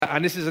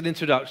and this is an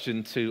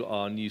introduction to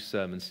our new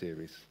sermon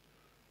series.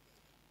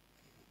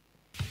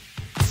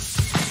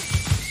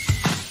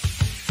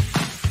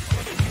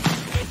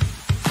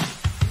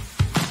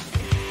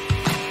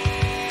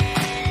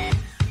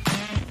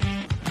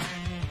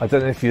 I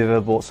don't know if you've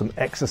ever bought some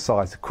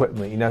exercise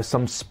equipment,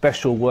 some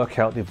special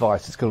workout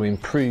device that's going to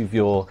improve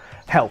your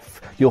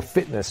health, your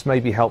fitness,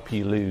 maybe help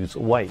you lose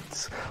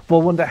weight. But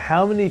I wonder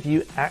how many of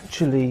you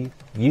actually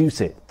use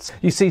it.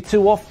 You see,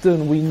 too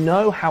often we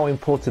know how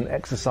important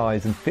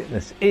exercise and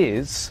fitness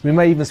is. We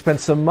may even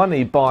spend some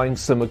money buying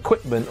some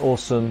equipment or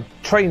some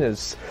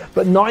trainers.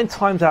 But 9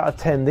 times out of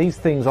 10, these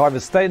things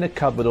either stay in a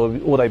cupboard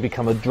or they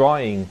become a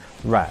drying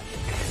rack.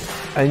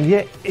 And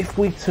yet, if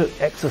we took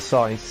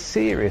exercise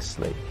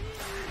seriously,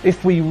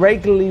 if we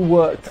regularly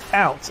worked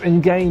out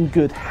and gained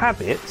good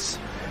habits,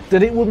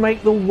 then it would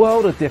make the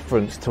world a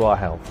difference to our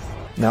health.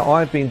 Now,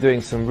 I've been doing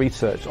some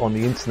research on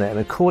the internet, and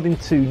according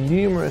to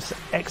numerous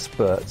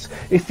experts,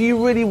 if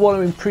you really want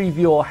to improve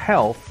your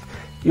health,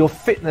 your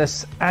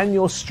fitness and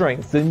your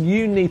strength, then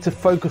you need to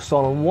focus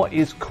on what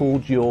is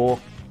called your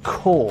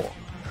core.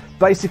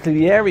 Basically,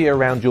 the area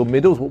around your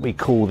middle is what we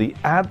call the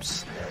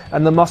abs,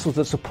 and the muscles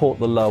that support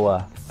the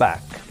lower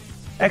back.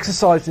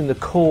 Exercising the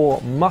core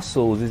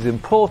muscles is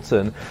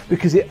important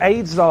because it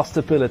aids our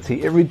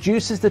stability, it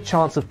reduces the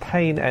chance of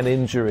pain and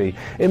injury,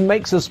 it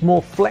makes us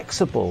more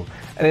flexible,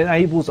 and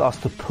enables us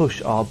to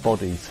push our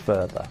bodies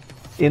further.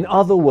 In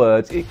other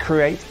words, it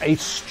creates a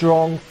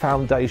strong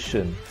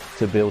foundation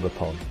to build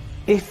upon.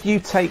 If you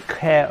take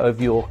care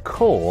of your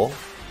core,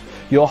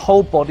 your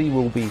whole body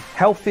will be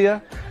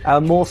healthier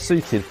and more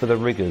suited for the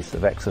rigors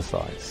of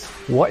exercise.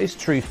 What is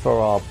true for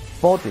our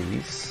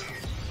bodies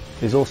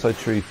is also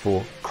true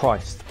for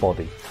Christ's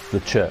body, the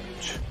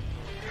church.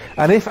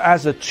 And if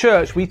as a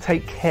church we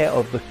take care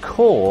of the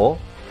core,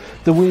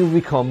 then we will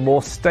become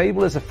more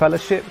stable as a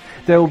fellowship,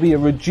 there will be a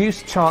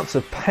reduced chance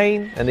of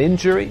pain and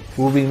injury,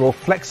 we'll be more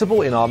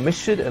flexible in our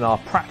mission and our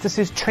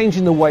practices,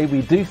 changing the way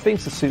we do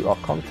things to suit our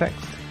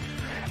context,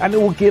 and it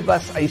will give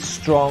us a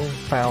strong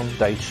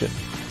foundation,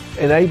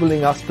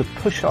 enabling us to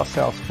push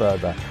ourselves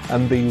further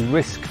and be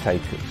risk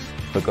takers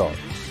for God.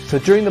 So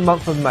during the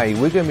month of May,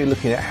 we're going to be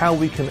looking at how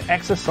we can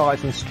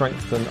exercise and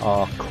strengthen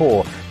our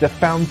core, the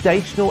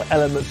foundational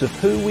elements of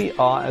who we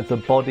are as the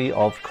body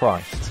of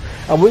Christ.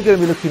 And we're going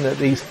to be looking at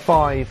these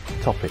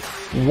 5 topics.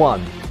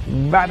 1,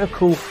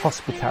 radical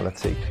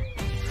hospitality.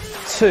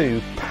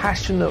 2,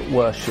 passionate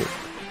worship.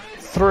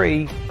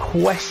 3,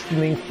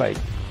 questioning faith.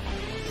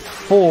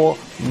 4,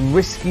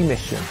 risky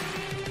mission.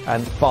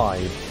 And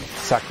 5,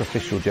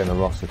 sacrificial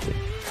generosity.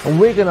 And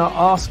we're going to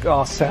ask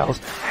ourselves,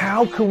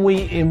 how can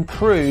we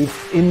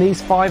improve in these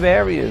 5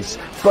 areas,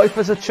 both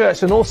as a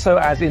church and also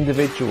as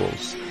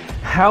individuals?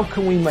 How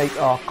can we make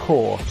our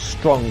core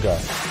stronger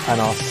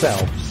and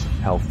ourselves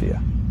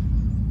healthier?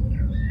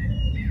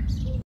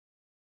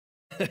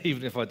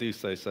 Even if I do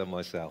say so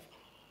myself.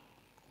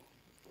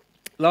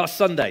 Last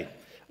Sunday,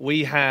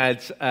 we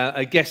had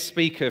a guest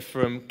speaker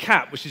from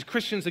CAP, which is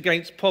Christians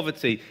Against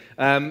Poverty.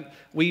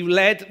 We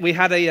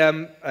had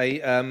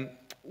a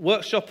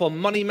workshop on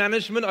money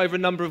management over a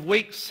number of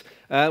weeks,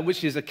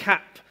 which is a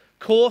CAP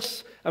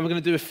course, and we're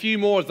going to do a few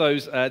more of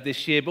those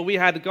this year. But we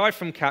had a guy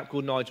from CAP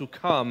called Nigel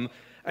come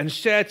and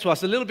share to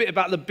us a little bit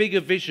about the bigger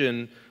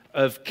vision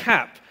of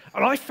CAP.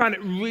 And I found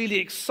it really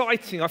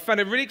exciting. I found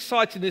it really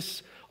exciting,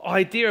 this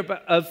idea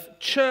of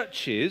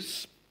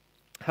churches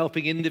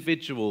helping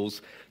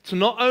individuals to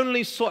not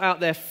only sort out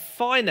their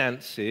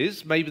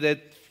finances, maybe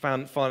they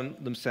find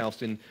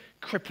themselves in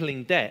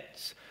crippling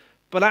debts,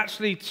 but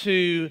actually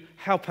to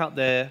help out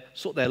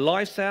sort their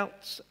lives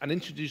out and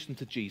introduce them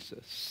to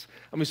Jesus.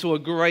 And we saw a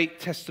great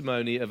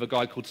testimony of a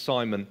guy called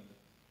Simon,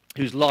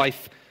 whose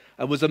life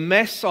was a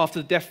mess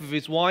after the death of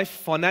his wife.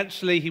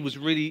 Financially, he was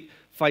really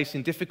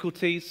facing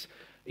difficulties.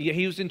 Yet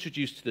he was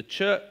introduced to the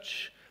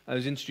church and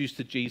was introduced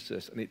to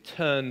Jesus, and it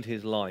turned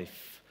his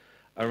life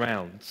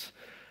around.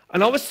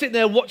 And I was sitting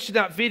there watching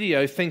that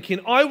video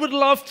thinking, I would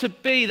love to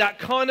be that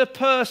kind of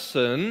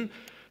person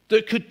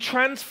that could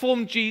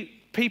transform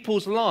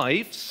people's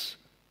lives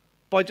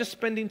by just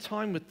spending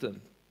time with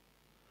them,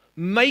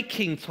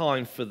 making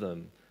time for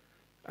them,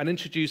 and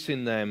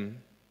introducing them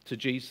to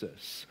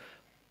Jesus.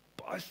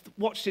 But I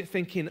watched it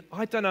thinking,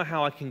 I don't know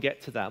how I can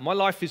get to that. My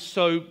life is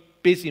so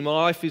busy, my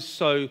life is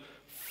so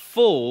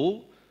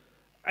full,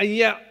 and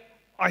yet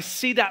I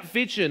see that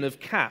vision of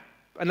CAP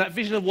and that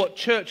vision of what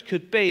church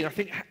could be, and I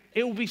think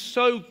it would be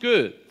so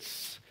good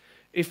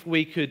if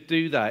we could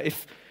do that.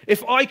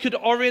 If I could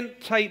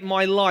orientate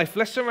my life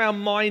less around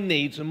my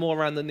needs and more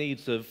around the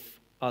needs of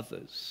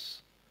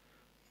others,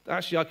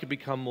 actually I could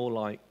become more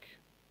like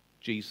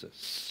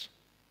Jesus.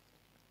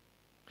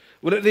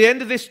 Well, at the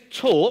end of this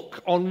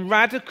talk on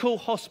radical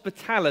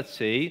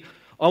hospitality,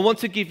 I want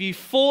to give you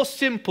 4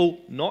 simple,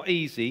 not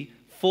easy,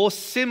 4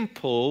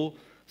 simple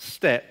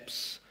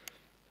steps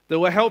that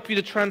will help you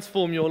to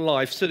transform your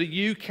life so that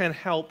you can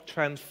help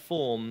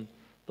transform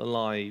the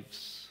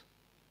lives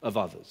of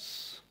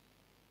others.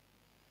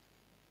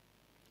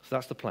 So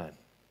that's the plan.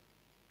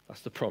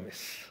 That's the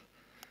promise.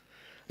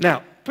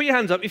 Now, put your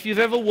hands up if you've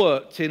ever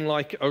worked in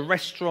like a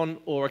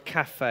restaurant or a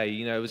cafe,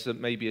 you know, as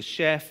maybe a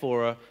chef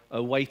or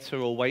a waiter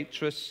or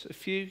waitress. A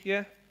few,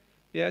 yeah?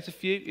 Yeah, it's a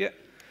few, yeah.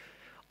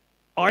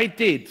 I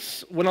did,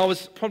 when I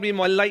was probably in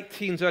my late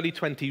teens, early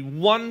 20s,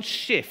 one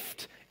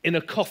shift in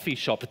a coffee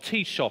shop, a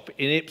tea shop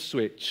in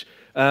Ipswich.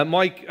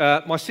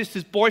 My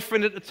sister's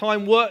boyfriend at the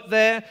time worked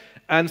there,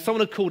 and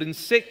someone had called in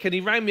sick, and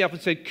he rang me up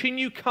and said, can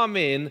you come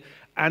in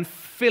and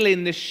fill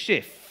in this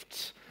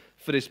shift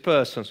for this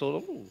person? So I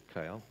thought, oh,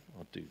 okay, I'll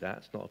do that.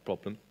 It's not a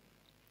problem.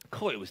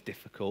 God, it was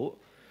difficult.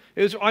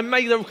 I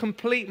made a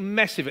complete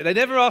mess of it. They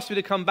never asked me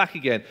to come back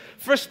again.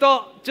 For a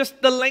start,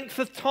 just the length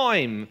of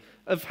time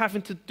of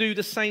having to do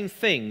the same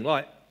thing.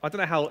 Like, I don't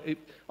know how,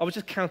 I was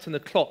just counting the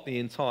clock the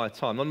entire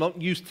time. I'm not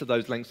used to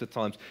those lengths of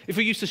times. If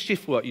you're used to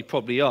shift work, you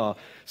probably are.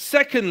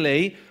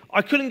 Secondly,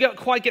 I couldn't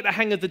quite get the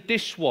hang of the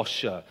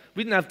dishwasher.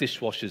 We didn't have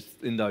dishwashers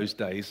in those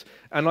days.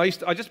 And I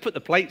just put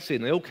the plates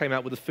in. They all came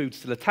out with the food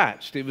still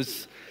attached.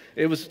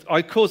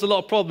 I caused a lot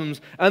of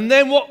problems. And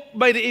then what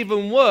made it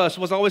even worse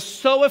was I was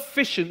so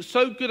efficient,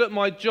 so good at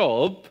my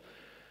job,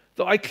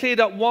 that I cleared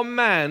up one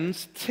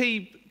man's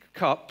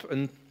teacup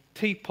and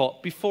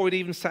teapot before he'd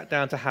even sat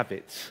down to have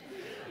it.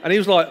 And he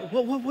was like,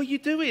 what are you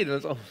doing?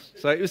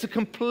 So it was a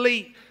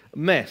complete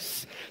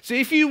mess. So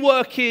if you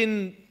work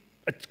in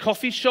a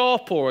coffee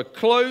shop or a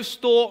clothes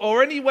store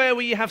or anywhere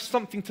where you have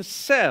something to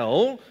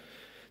sell,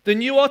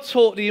 then you are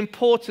taught the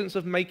importance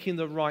of making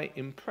the right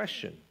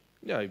impression.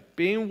 You know,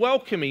 being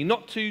welcoming,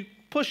 not too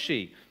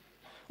pushy.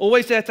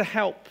 Always there to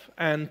help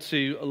and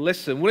to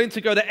listen. Willing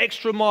to go the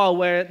extra mile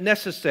where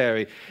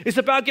necessary. It's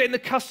about getting the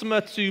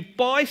customer to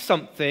buy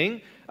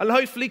something and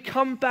hopefully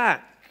come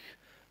back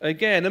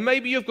again. And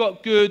maybe you've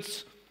got good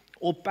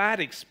or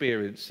bad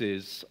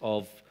experiences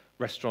of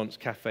restaurants,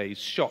 cafes,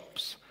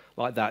 shops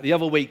like that. The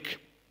other week,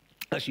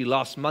 actually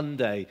last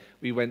Monday,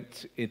 we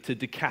went into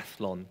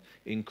Decathlon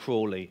in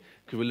Crawley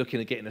because we're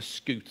looking at getting a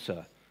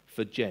scooter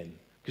for Jen,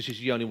 because she's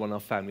the only one in our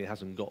family that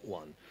hasn't got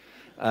one.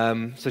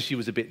 So she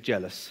was a bit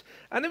jealous.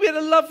 And then we had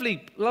a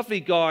lovely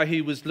guy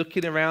who was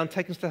looking around,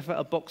 taking stuff out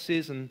of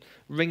boxes and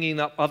ringing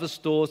up other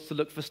stores to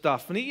look for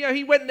stuff. And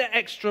he went the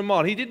extra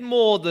mile. He did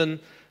more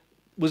than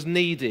was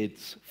needed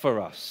for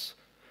us.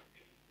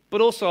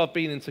 But also I've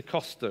been into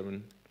Costa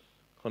and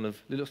kind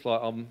of, it looks like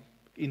I'm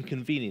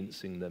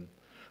inconveniencing them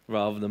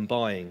rather than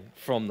buying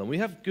from them. We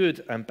have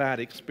good and bad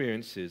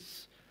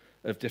experiences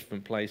of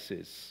different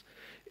places.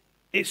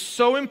 It's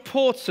so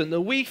important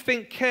that we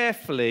think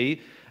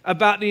carefully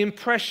about the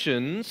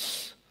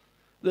impressions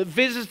that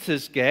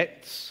visitors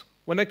get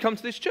when they come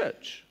to this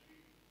church.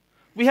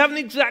 We haven't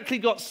exactly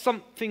got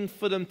something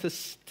for them to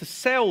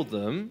sell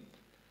them,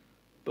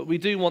 but we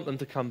do want them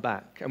to come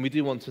back, and we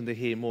do want them to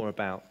hear more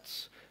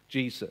about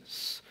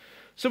Jesus.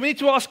 So we need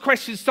to ask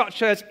questions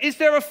such as, is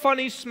there a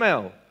funny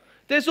smell?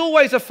 There's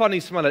always a funny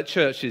smell at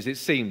churches, it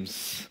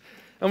seems,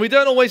 and we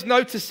don't always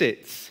notice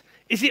it.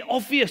 Is it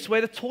obvious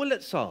where the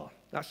toilets are?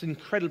 That's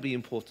incredibly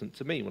important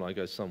to me when I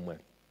go somewhere.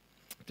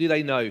 Do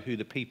they know who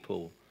the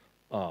people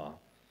are?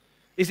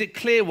 Is it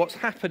clear what's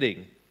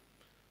happening?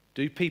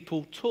 Do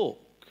people talk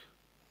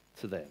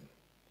to them?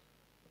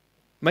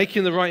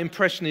 Making the right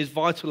impression is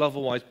vital,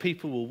 otherwise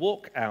people will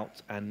walk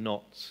out and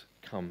not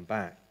come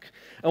back.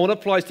 And what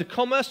applies to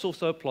commerce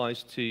also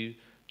applies to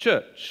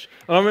church.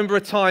 And I remember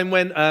a time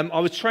when I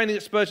was training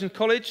at Spurgeon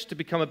College to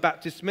become a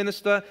Baptist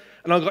minister,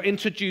 and I got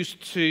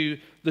introduced to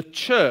the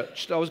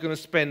church that I was going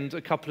to spend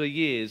a couple of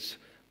years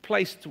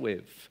placed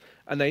with.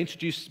 And they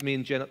introduced me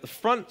and Jen at the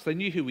front, so they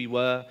knew who we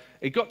were.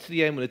 It got to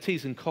the end when the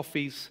teas and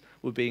coffees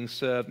were being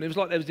served, and it was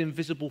like there was an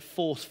invisible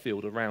force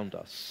field around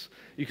us.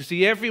 You could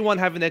see everyone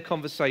having their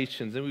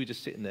conversations, and we were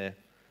just sitting there,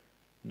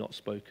 not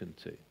spoken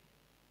to.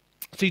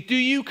 See, do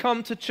you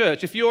come to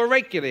church? If you're a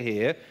regular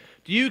here,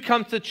 do you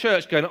come to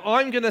church going,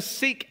 I'm going to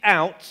seek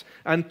out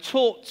and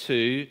talk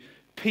to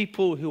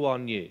people who are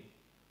new?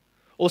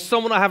 Or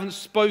someone I haven't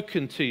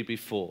spoken to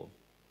before?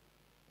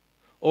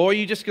 Or are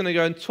you just going to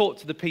go and talk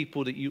to the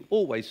people that you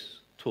always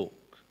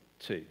talk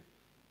to?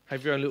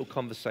 Have your own little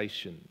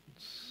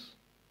conversations.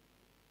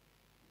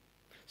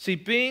 See,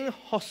 being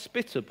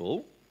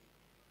hospitable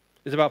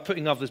is about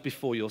putting others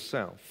before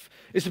yourself.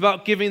 It's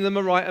about giving them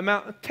the right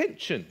amount of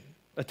attention.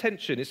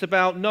 It's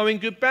about knowing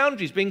good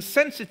boundaries, being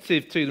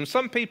sensitive to them.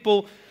 Some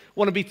people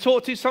want to be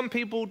talked to, some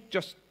people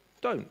just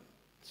don't.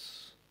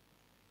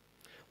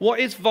 What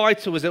is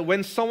vital is that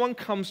when someone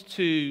comes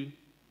to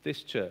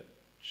this church,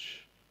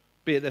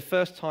 be it their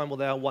first time or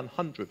their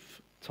 100th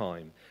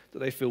time, that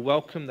they feel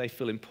welcome, they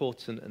feel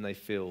important, and they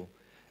feel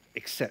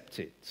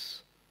accepted.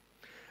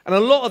 And a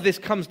lot of this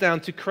comes down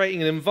to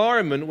creating an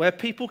environment where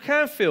people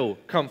can feel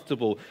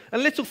comfortable.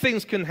 And little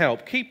things can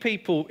help. Keep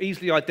people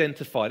easily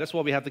identified. That's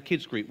why we have the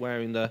kids group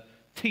wearing the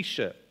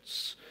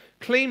T-shirts.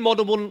 Clean,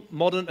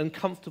 modern and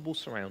comfortable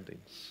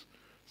surroundings,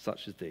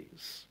 such as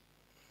these.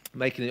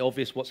 Making it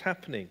obvious what's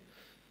happening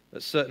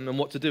at certain and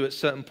what to do at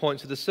certain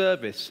points of the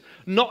service.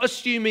 Not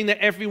assuming that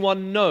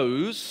everyone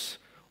knows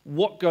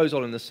what goes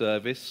on in the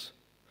service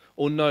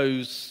or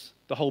knows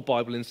the whole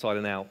Bible inside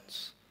and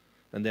out,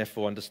 and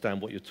therefore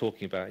understand what you're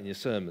talking about in your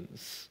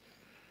sermons.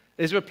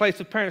 Is there a place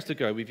for parents to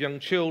go with young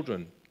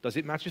children? Does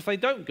it matter if they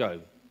don't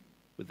go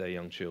with their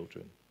young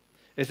children?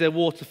 Is there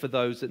water for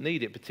those that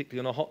need it,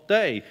 particularly on a hot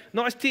day?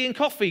 Nice tea and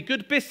coffee,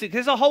 good biscuits.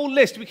 There's a whole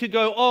list. We could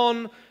go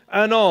on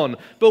and on.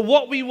 But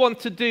what we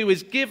want to do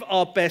is give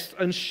our best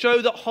and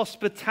show that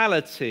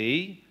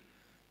hospitality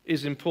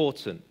is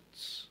important.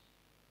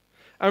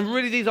 And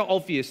really, these are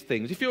obvious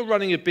things. If you're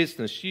running a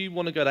business, you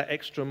want to go that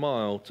extra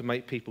mile to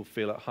make people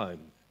feel at home.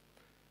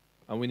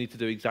 And we need to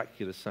do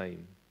exactly the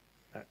same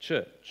at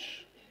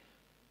church.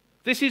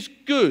 This is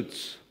good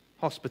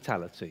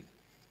hospitality.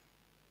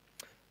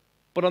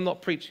 But I'm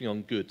not preaching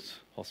on good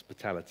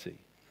hospitality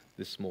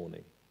this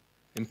morning,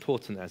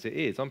 important as it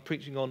is. I'm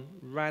preaching on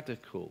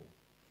radical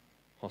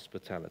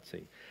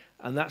hospitality.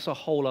 And that's a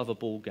whole other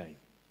ball game.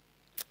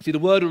 See, the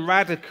word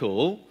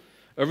radical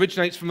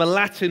originates from a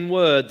Latin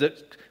word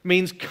that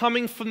means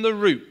coming from the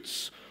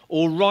roots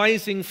or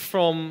rising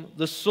from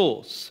the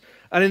source.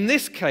 And in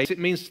this case, it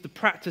means the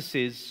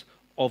practices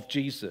of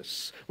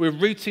Jesus. We're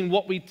rooting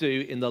what we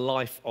do in the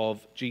life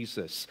of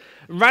Jesus.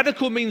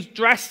 Radical means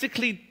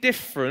drastically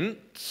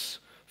different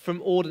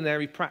from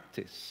ordinary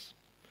practice.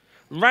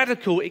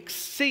 Radical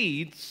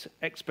exceeds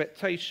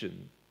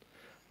expectation,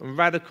 and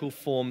radical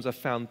forms a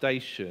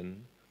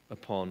foundation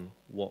upon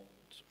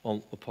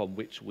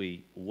which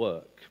we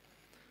work.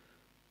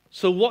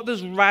 So what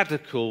does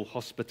radical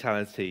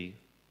hospitality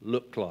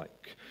look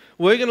like?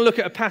 We're going to look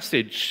at a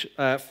passage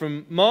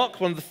from Mark,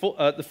 one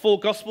of the four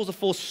Gospels, the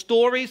four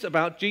stories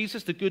about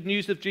Jesus, the good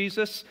news of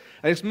Jesus.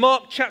 And it's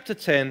Mark chapter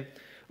 10, and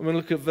we're going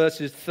to look at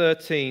verses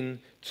 13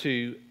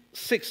 to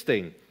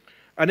 16.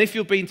 And if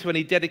you've been to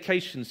any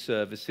dedication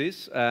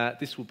services,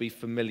 this will be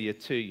familiar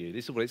to you.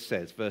 This is what it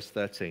says, verse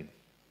 13.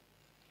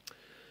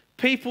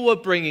 People were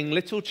bringing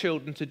little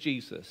children to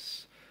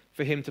Jesus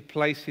for him to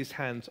place his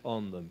hands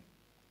on them,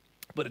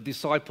 but the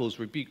disciples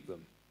rebuked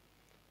them.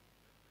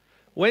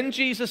 When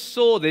Jesus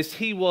saw this,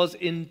 he was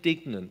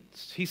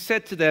indignant. He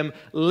said to them,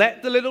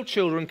 "Let the little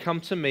children come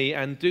to me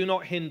and do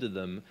not hinder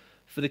them,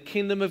 for the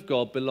kingdom of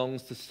God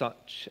belongs to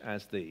such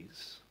as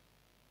these.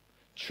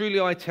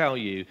 Truly I tell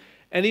you,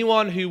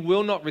 anyone who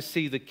will not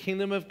receive the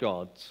kingdom of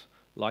God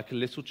like a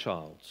little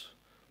child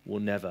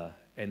will never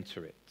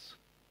enter it."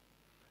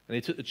 And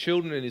he took the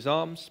children in his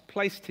arms,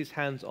 placed his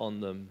hands on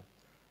them,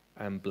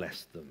 and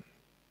blessed them.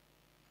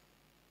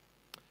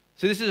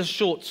 So this is a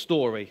short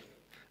story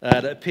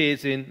that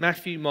appears in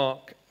Matthew,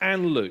 Mark,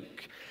 and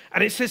Luke.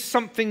 And it says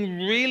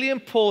something really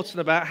important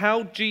about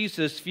how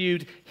Jesus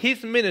viewed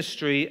his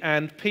ministry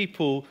and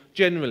people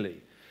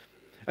generally.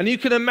 And you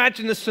can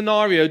imagine the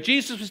scenario.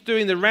 Jesus was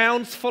doing the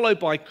rounds, followed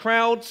by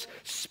crowds,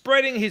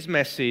 spreading his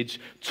message,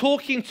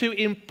 talking to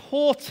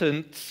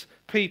important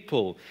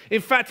people. In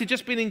fact, he'd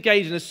just been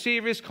engaged in a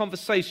serious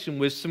conversation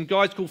with some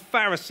guys called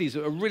Pharisees,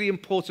 that were really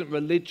important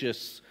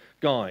religious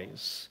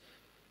guys.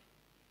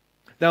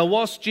 Now,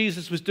 whilst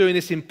Jesus was doing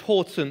this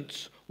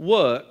important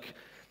work,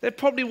 there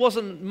probably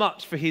wasn't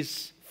much for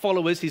his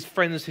followers, his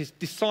friends, his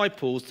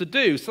disciples to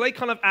do. So they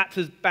kind of act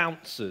as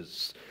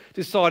bouncers,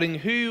 deciding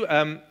who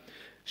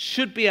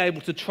should be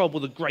able to trouble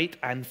the great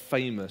and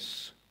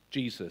famous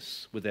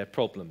Jesus with their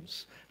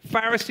problems.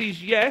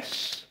 Pharisees,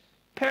 yes.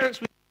 Parents,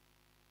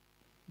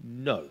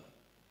 no.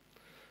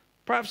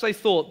 Perhaps they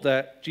thought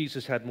that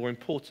Jesus had more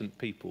important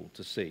people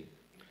to see.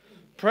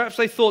 Perhaps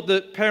they thought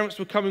that parents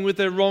were coming with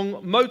their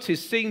wrong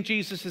motives, seeing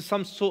Jesus as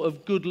some sort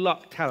of good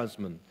luck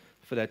talisman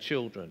for their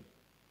children.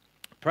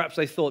 Perhaps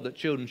they thought that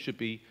children should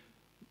be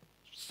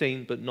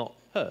seen but not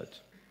heard.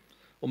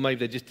 Or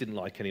maybe they just didn't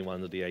like anyone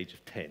under the age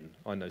of 10.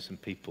 I know some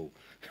people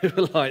who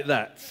are like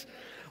that.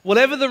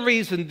 Whatever the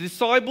reason,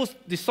 disciples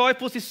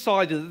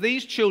decided that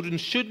these children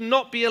should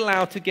not be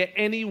allowed to get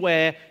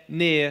anywhere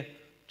near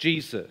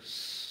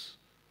Jesus.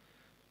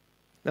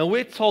 Now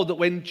we're told that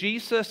when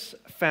Jesus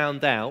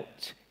found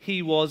out,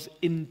 he was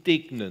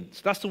indignant.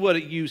 That's the word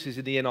it uses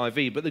in the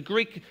NIV, but the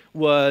Greek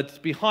word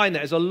behind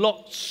that is a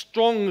lot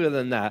stronger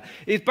than that.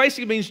 It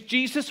basically means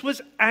Jesus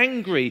was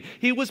angry.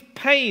 He was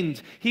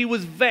pained. He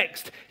was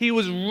vexed. He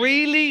was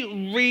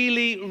really,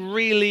 really,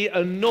 really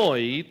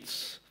annoyed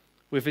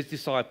with his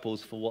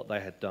disciples for what they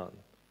had done.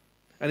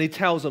 And he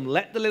tells them,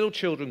 "Let the little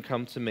children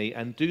come to me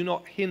and do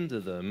not hinder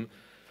them,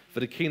 for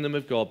the kingdom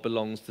of God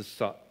belongs to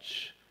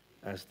such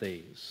as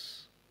these."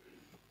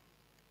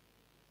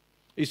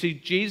 You see,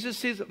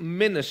 Jesus'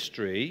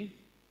 ministry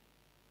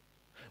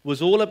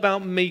was all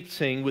about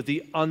meeting with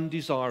the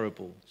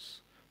undesirables,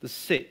 the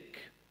sick,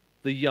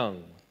 the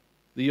young,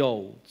 the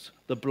old,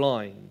 the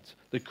blind,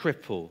 the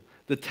cripple,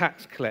 the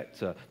tax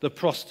collector, the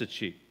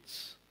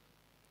prostitutes.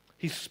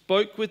 He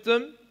spoke with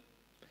them,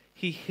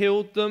 he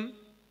healed them,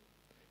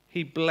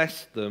 he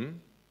blessed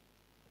them,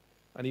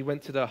 and he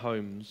went to their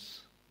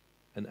homes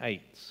and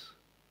ate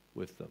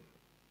with them.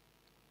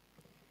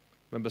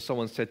 Remember,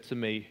 someone said to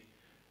me,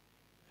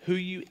 who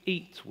you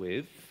eat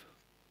with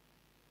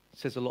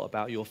says a lot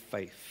about your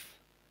faith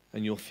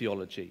and your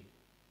theology.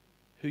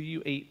 Who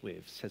you eat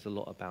with says a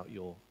lot about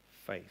your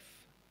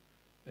faith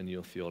and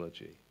your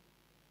theology.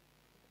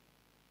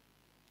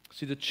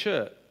 See, the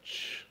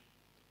church,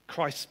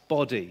 Christ's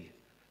body,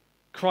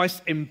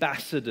 Christ's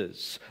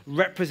ambassadors,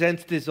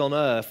 representatives on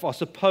earth, are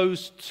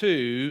supposed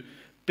to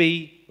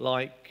be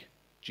like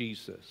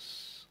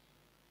Jesus.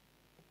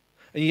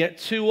 And yet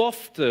too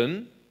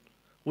often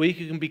we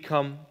can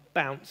become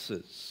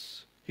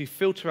bouncers who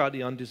filter out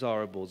the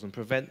undesirables and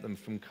prevent them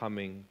from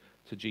coming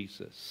to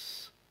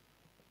Jesus.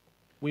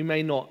 We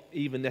may not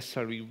even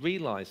necessarily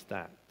realize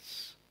that,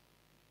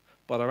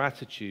 but our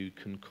attitude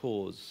can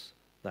cause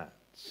that.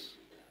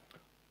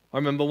 I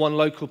remember one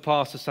local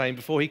pastor saying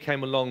before he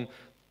came along,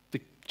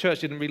 the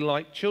church didn't really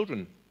like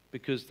children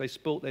because they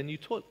spilt their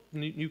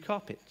new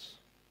carpets.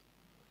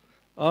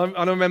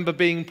 I remember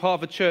being part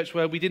of a church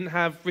where we didn't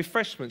have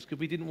refreshments because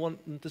we didn't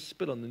want them to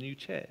spill on the new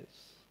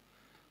chairs.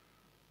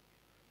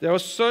 There are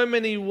so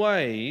many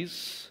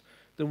ways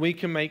that we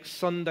can make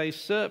Sunday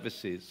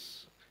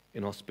services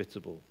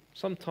inhospitable,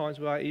 sometimes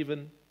without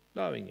even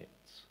knowing it.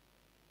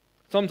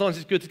 Sometimes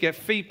it's good to get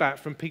feedback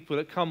from people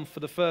that come for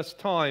the first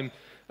time,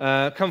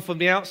 come from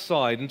the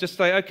outside, and just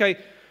say, okay,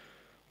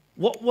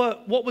 what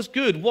was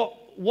good,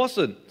 what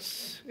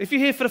wasn't? If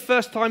you're here for the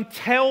first time,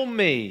 tell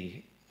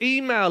me.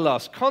 Email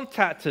us,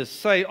 contact us,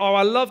 say, oh,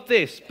 I love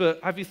this,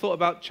 but have you thought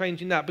about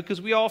changing that?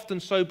 Because we are often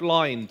so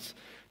blind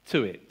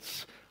to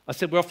it. I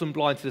said we're often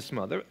blind to the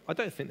smell. I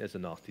don't think there's a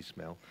nasty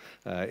smell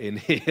in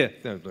here.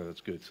 No,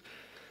 that's good.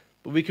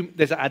 But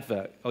there's an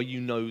advert, are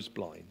you nose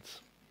blind?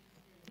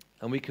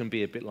 And we can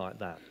be a bit like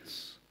that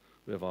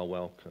with our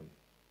welcome.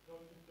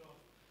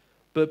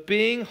 But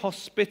being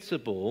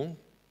hospitable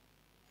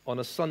on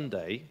a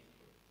Sunday,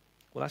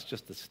 well, that's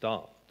just the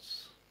start.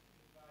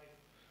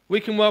 We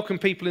can welcome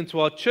people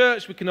into our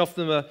church. We can offer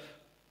them a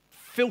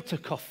filter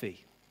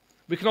coffee.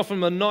 We can offer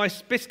them a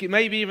nice biscuit,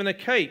 maybe even a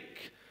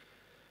cake.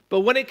 But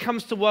when it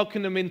comes to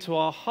welcoming them into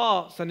our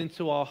hearts and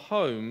into our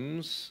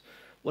homes,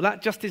 well,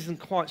 that just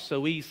isn't quite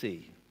so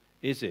easy,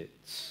 is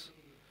it?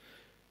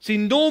 See,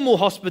 normal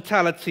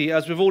hospitality,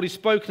 as we've already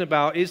spoken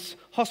about, is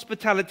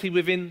hospitality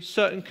within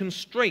certain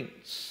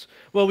constraints.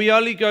 Well, we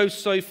only go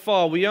so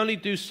far, we only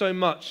do so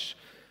much,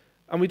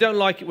 and we don't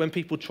like it when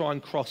people try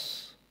and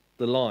cross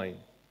the line.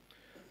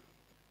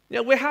 Yeah,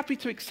 we're happy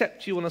to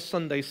accept you on a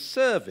Sunday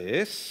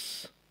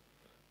service,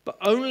 but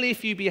only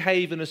if you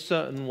behave in a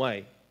certain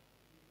way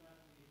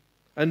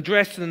and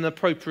dress in an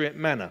appropriate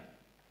manner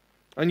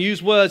and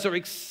use words that are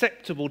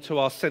acceptable to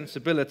our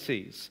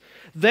sensibilities.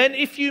 Then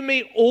if you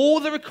meet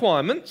all the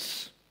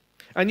requirements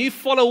and you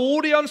follow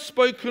all the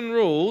unspoken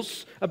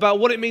rules about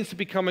what it means to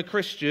become a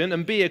Christian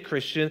and be a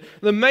Christian,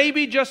 then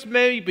maybe, just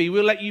maybe,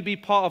 we'll let you be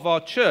part of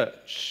our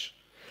church.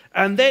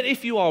 And then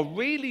if you are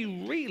really,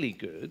 really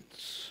good,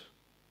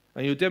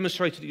 and you've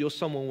demonstrated that you're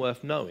someone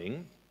worth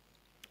knowing,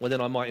 well,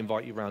 then I might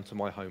invite you round to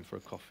my home for a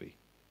coffee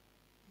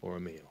or a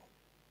meal.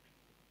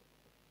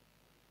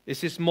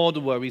 It's this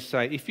model where we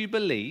say, if you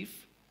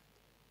believe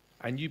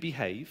and you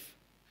behave,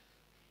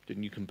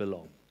 then you can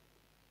belong.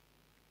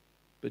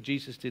 But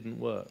Jesus didn't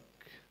work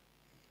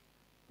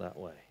that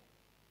way.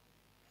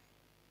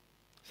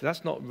 So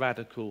that's not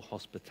radical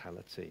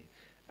hospitality.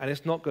 And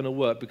it's not going to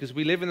work because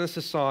we live in a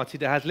society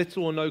that has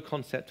little or no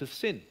concept of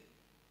sin,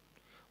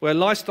 where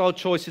lifestyle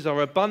choices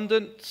are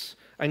abundant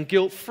and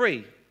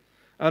guilt-free.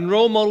 And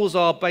role models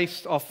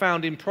are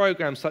found in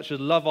programs such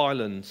as Love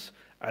Island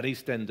and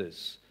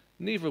EastEnders,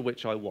 neither of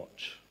which I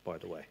watch, by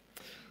the way.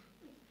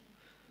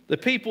 The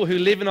people who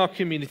live in our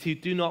community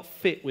do not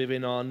fit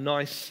within our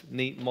nice,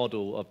 neat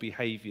model of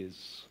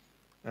behaviors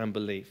and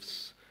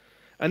beliefs.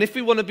 And if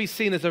we want to be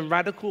seen as a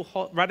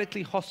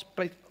radically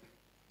hospitable,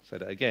 say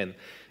that again,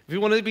 if we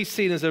want to be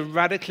seen as a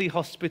radically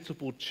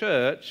hospitable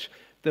church,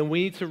 then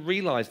we need to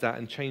realize that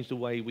and change the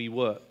way we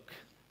work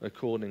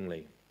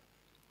accordingly.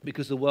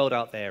 Because the world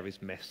out there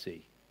is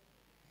messy.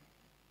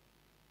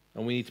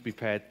 And we need to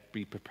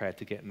be prepared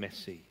to get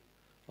messy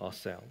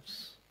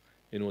ourselves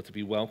in order to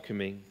be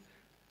welcoming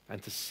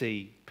and to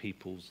see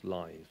people's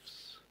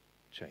lives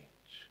change.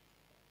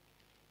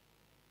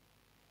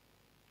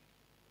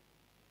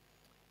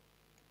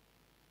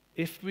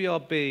 If we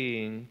are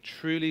being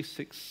truly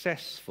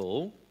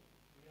successful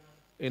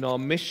in our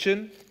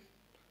mission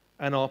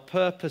and our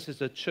purpose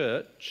as a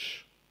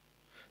church,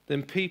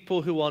 then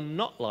people who are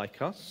not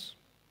like us,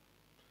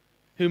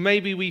 who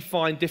maybe we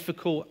find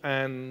difficult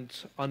and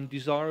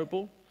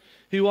undesirable,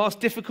 who ask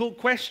difficult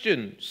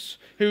questions,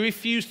 who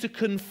refuse to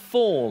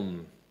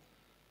conform,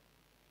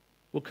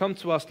 will come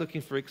to us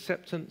looking for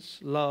acceptance,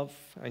 love,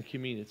 and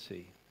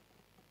community,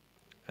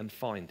 and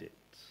find it.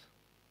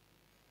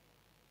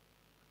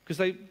 Because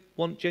they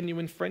want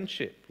genuine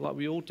friendship, like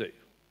we all do.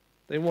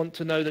 They want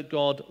to know that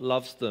God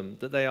loves them,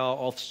 that they are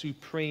of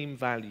supreme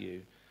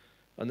value,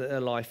 and that their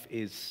life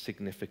is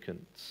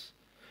significant.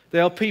 They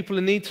are people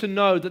who need to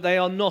know that they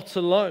are not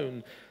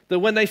alone, that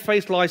when they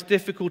face life's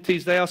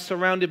difficulties, they are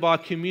surrounded by a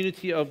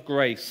community of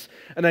grace,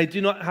 and they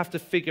do not have to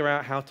figure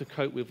out how to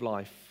cope with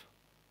life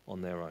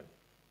on their own.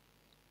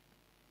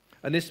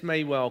 And this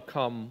may well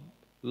come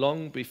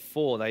long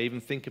before they even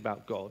think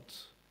about God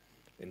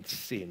and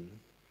sin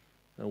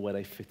and where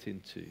they fit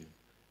into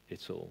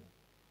it all.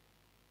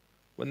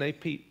 When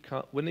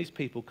these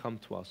people come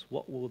to us,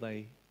 what will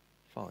they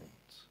find?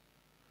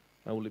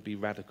 Or will it be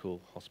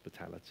radical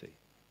hospitality?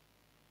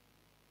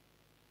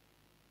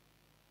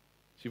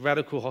 See,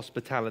 radical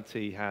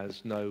hospitality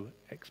has no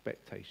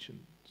expectations.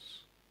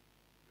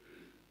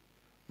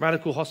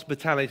 Radical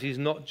hospitality is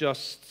not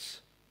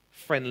just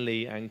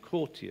friendly and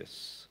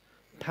courteous,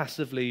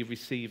 passively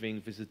receiving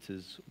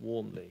visitors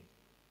warmly.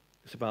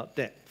 It's about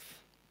depth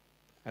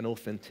and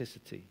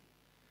authenticity.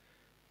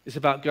 It's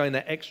about going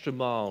that extra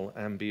mile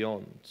and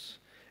beyond.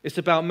 It's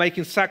about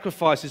making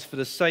sacrifices for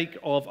the sake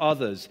of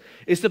others.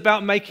 It's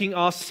about making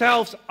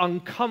ourselves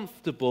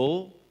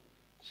uncomfortable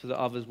so that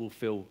others will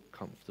feel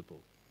comfortable.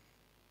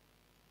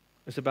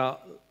 It's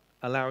about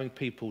allowing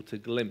people to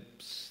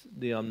glimpse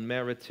the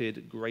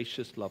unmerited,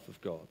 gracious love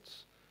of God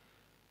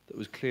that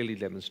was clearly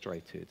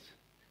demonstrated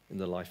in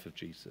the life of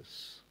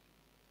Jesus.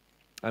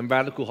 And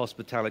radical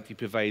hospitality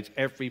pervades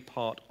every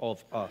part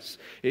of us.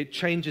 It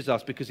changes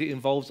us because it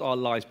involves our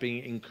lives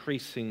being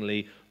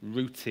increasingly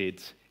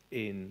rooted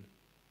in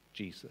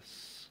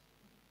Jesus.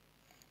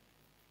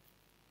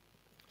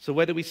 So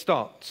where do we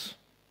start?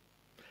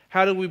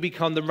 How do we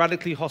become the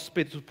radically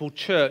hospitable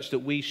church that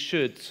we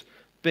should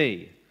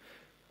be?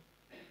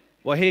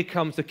 Well, here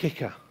comes the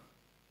kicker.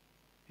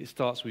 It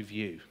starts with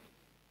you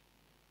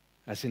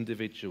as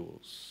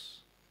individuals.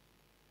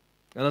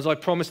 And as I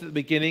promised at the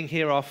beginning,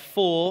 here are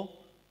 4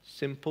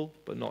 simple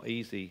but not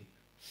easy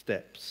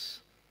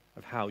steps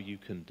of how you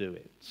can do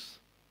it.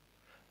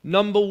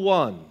 Number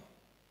 1,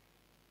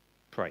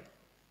 pray.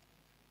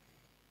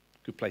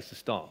 Good place to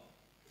start,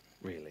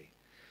 really.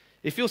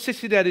 If you're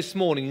sitting there this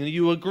morning and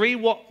you agree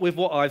with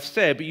what I've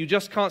said, but you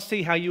just can't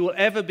see how you will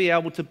ever be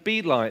able to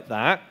be like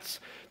that,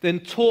 then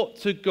talk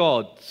to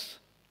God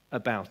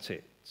about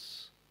it.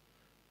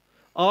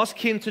 Ask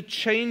Him to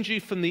change you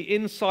from the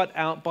inside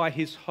out by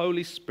His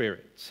Holy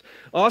Spirit.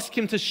 Ask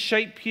Him to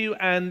shape you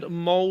and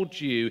mold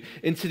you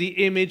into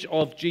the image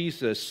of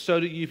Jesus so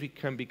that you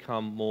can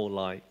become more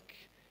like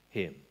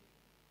Him.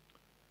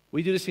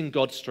 We do this in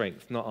God's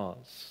strength, not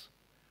ours.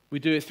 We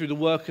do it through the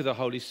work of the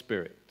Holy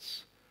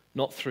Spirit,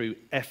 not through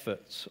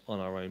effort on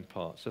our own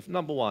part. So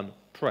number 1,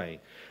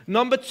 pray.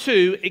 Number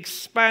 2,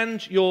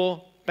 expand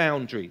your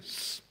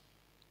boundaries.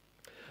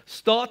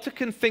 Start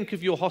to think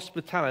of your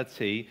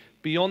hospitality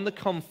beyond the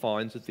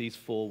confines of these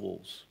 4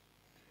 walls.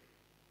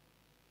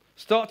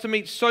 Start to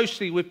meet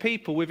socially with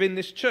people within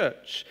this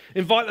church.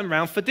 Invite them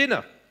round for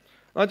dinner.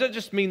 I don't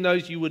just mean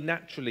those you would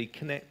naturally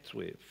connect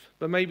with,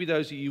 but maybe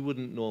those that you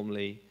wouldn't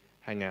normally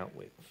hang out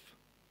with.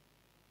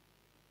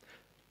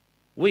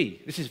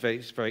 This is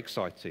very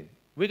exciting.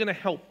 We're going to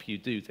help you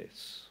do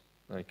this,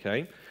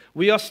 okay?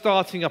 We are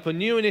starting up a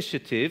new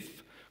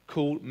initiative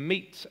called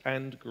Meet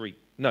and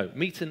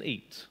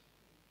Eat.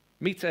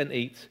 Meet and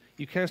Eat.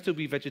 You can still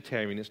be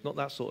vegetarian. It's not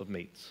that sort of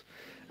meat.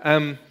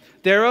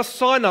 There are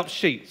sign-up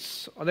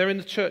sheets. They're in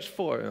the church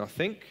foyer, I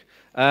think.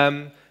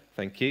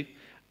 Thank you.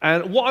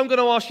 And what I'm going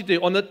to ask you to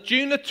do, on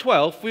June the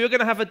 12th, we are going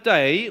to have a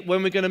day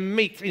when we're going to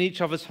meet in each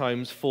other's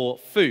homes for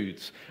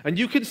food. And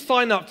you can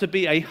sign up to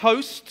be a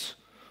host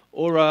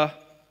or a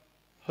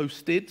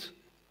hostee,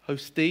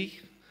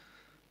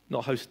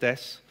 not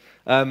hostess.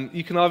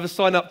 You can either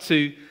sign up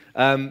to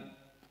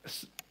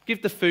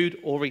give the food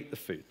or eat the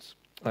food.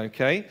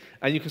 Okay?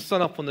 And you can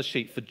sign up on the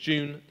sheet for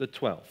June the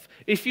 12th.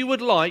 If you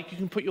would like, you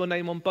can put your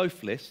name on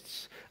both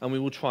lists and we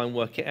will try and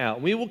work it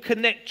out. We will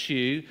connect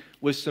you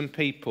with some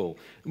people.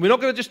 We're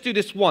not going to just do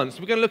this once.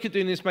 We're going to look at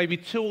doing this maybe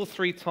 2 or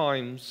 3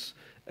 times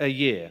a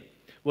year,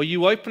 where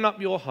you open up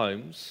your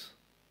homes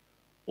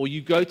or you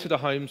go to the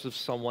homes of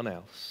someone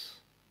else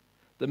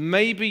that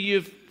maybe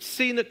you've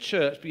seen at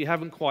church but you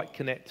haven't quite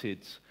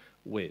connected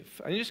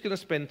with. And you're just going to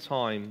spend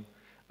time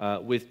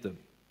with them.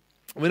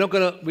 We're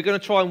going to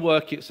try and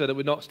work it so that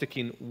we're not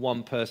sticking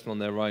one person on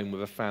their own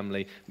with a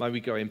family. Maybe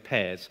go in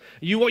pairs.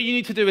 What you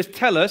need to do is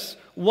tell us,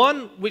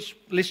 1, which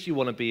list you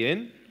want to be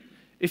in.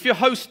 If you're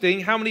hosting,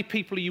 how many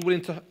people are you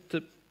willing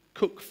to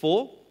cook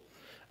for?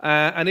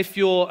 And if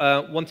you're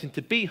wanting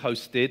to be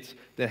hosted,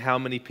 then how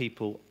many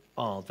people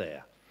are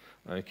there?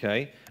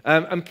 Okay?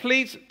 And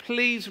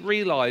please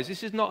realize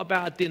this is not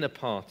about a dinner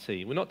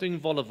party. We're not doing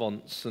vol au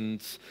vents and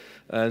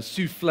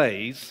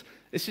soufflés.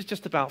 This is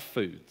just about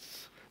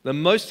foods. The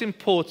most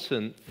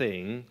important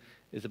thing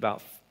is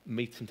about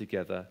meeting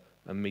together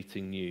and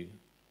meeting new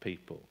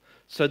people.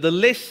 So the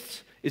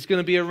list is going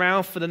to be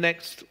around for the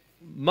next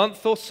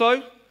month or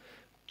so.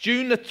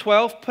 June the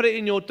 12th, put it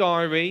in your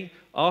diary.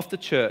 After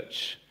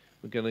church,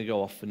 we're going to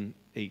go off and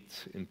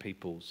eat in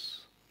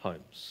people's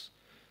homes.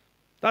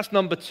 That's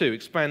number 2,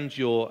 expand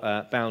your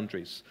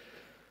boundaries.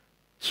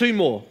 2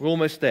 more, we're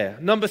almost there.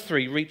 Number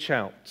 3, reach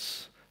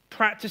out.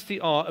 Practice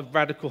the art of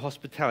radical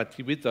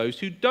hospitality with those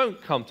who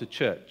don't come to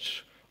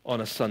church on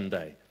a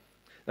Sunday.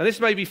 Now, this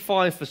may be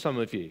fine for some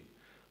of you,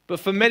 but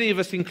for many of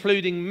us,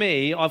 including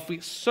me, I've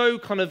been so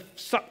kind of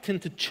sucked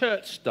into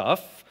church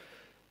stuff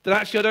that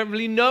actually I don't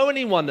really know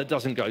anyone that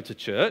doesn't go to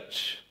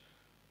church,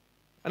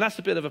 and that's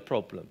a bit of a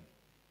problem.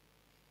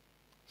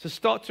 So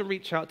start to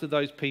reach out to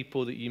those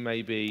people that you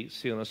maybe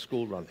see on a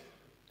school run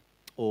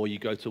or you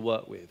go to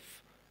work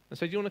with and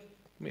say, do you want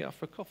to meet up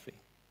for a coffee?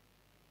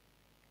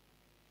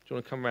 you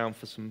want to come round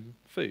for some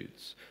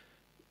foods?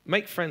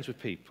 Make friends with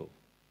people.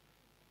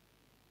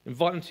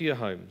 Invite them to your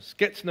homes.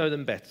 Get to know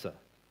them better,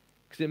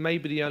 because it may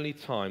be the only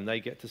time they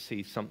get to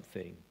see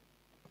something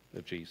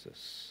of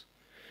Jesus.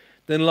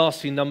 Then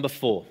lastly, number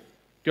 4,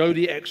 go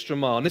the extra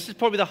mile. And this is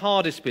probably the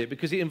hardest bit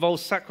because it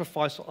involves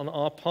sacrifice on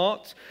our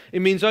part.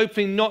 It means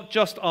opening not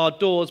just our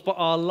doors, but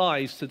our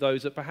lives to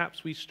those that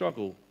perhaps we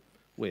struggle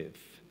with.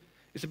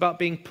 It's about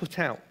being put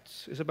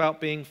out. It's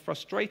about being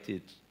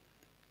frustrated.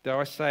 Dare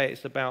I say,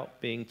 it's about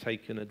being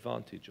taken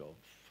advantage of.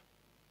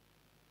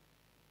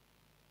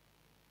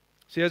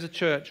 See, as a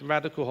church,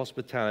 radical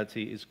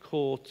hospitality is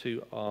core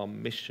to our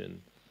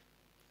mission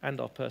and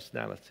our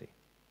personality.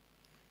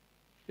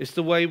 It's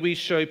the way we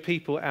show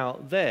people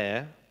out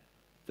there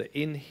that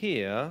in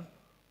here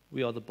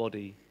we are the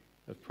body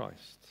of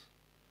Christ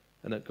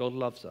and that God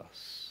loves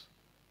us.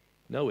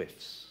 No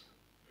ifs,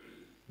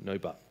 no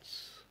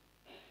buts,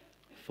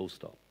 full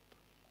stop.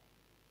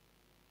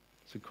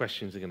 Some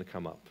questions are going to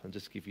come up and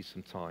just give you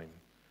some time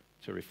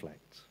to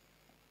reflect.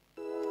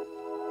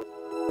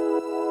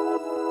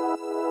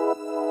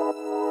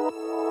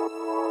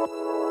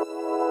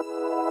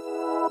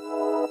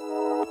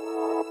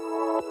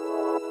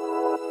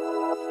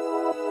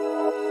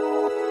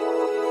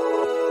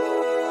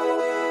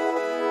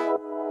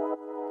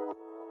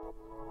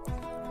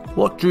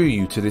 What drew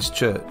you to this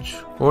church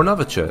or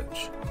another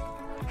church?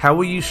 How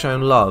were you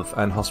shown love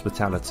and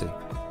hospitality?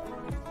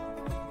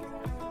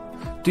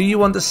 Do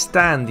you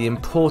understand the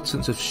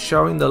importance of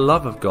showing the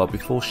love of God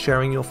before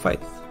sharing your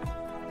faith?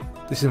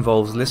 This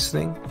involves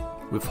listening,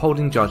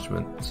 withholding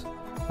judgment,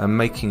 and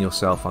making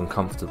yourself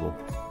uncomfortable.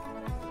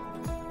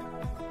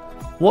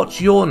 What's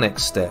your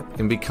next step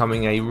in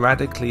becoming a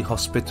radically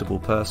hospitable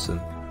person?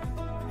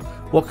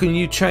 What can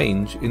you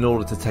change in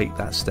order to take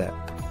that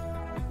step?